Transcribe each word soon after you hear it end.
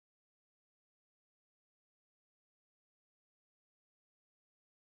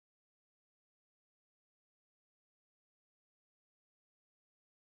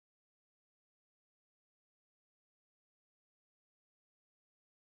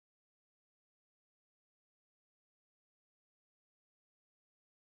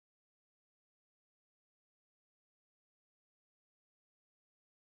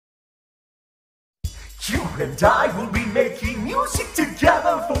You and I will be making music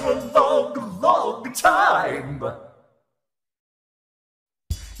together for a long, long time.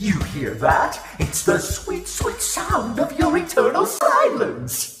 You hear that? It's the sweet, sweet sound of your eternal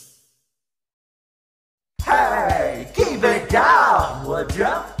silence. Hey, keep it down, would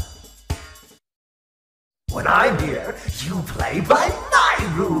ya? When I'm here, you play by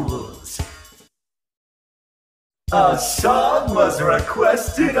my rules. A song was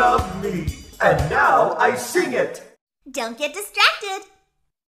requested of me, and now I sing it. Don't get distracted.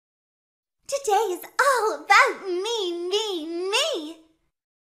 Today is all about me, me.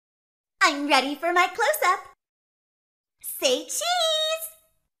 I'm ready for my close-up. Say cheese.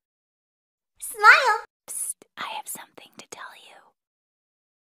 Smile. Psst, I have something to tell you.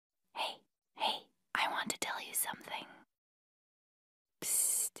 Hey, I want to tell you something.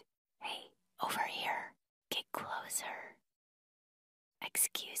 Psst, hey, over here. Get closer.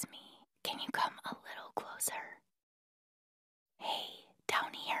 Excuse me, can you come a little closer? Hey,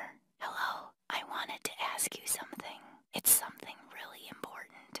 down here. Hello, I wanted to ask you something. It's something really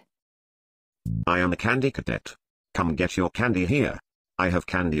important. I am a candy cadet. Come get your candy here. I have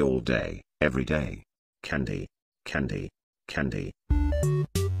candy all day, every day. Candy, candy, candy.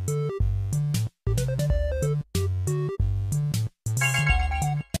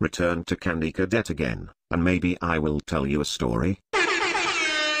 Return to Candy Cadet again, and maybe I will tell you a story.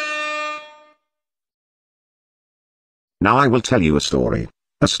 Now I will tell you a story.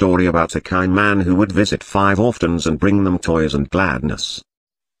 A story about a kind man who would visit 5 orphans and bring them toys and gladness.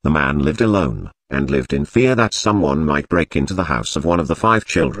 The man lived alone, and lived in fear that someone might break into the house of one of the 5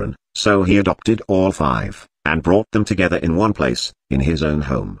 children, so he adopted all 5, and brought them together in one place, in his own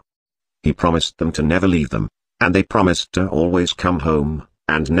home. He promised them to never leave them, and they promised to always come home,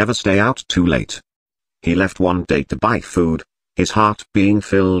 and never stay out too late. He left one day to buy food, his heart being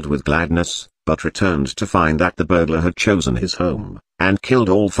filled with gladness, but returned to find that the burglar had chosen his home, and killed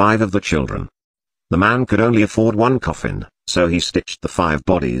all 5 of the children. The man could only afford one coffin, so he stitched the 5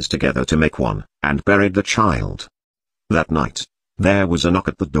 bodies together to make one, and buried the child. That night, there was a knock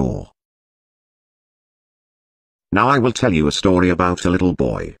at the door. Now I will tell you a story about a little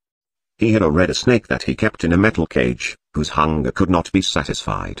boy. He had a red snake that he kept in a metal cage, whose hunger could not be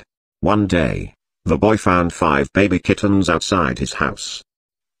satisfied. One day, the boy found 5 baby kittens outside his house.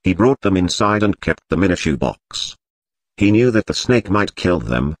 He brought them inside and kept them in a shoebox. He knew that the snake might kill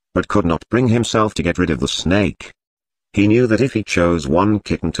them, but could not bring himself to get rid of the snake. He knew that if he chose one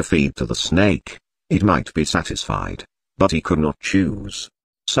kitten to feed to the snake, it might be satisfied, but he could not choose.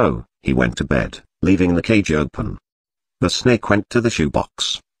 So, he went to bed, leaving the cage open. The snake went to the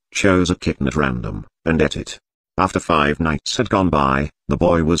shoebox, chose a kitten at random, and ate it. After 5 nights had gone by, the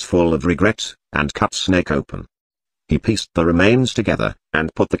boy was full of regret, and cut snake open. He pieced the remains together,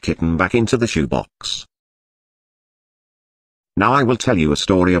 and put the kitten back into the shoebox. Now I will tell you a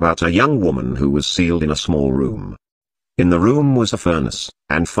story about a young woman who was sealed in a small room. In the room was a furnace,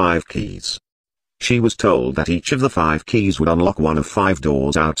 and 5 keys. She was told that each of the 5 keys would unlock one of 5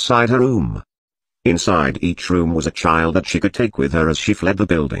 doors outside her room. Inside each room was a child that she could take with her as she fled the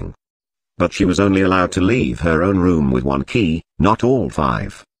building. But she was only allowed to leave her own room with 1 key, not all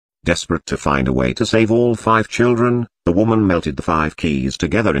 5. Desperate to find a way to save all 5 children, the woman melted the 5 keys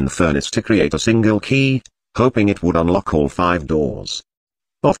together in the furnace to create a single key, hoping it would unlock all 5 doors.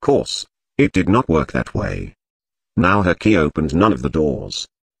 Of course, it did not work that way. Now her key opened none of the doors.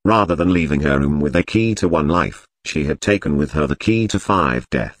 Rather than leaving her room with a key to 1 life, she had taken with her the key to 5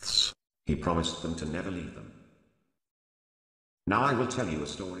 deaths. He promised them to never leave them. Now I will tell you a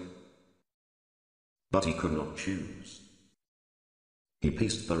story. But he could not choose. He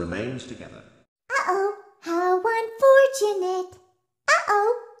pieced the remains together. Uh-oh, how unfortunate. Uh-oh,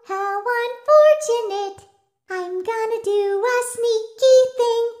 how unfortunate. I'm gonna do a sneaky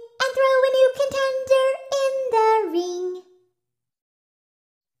thing and throw a new contender in the ring.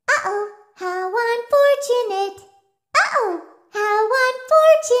 Uh-oh, how unfortunate. Uh-oh, how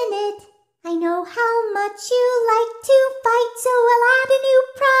unfortunate. I know how much you like to fight, so I'll add a new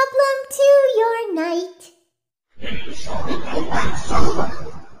problem to your night.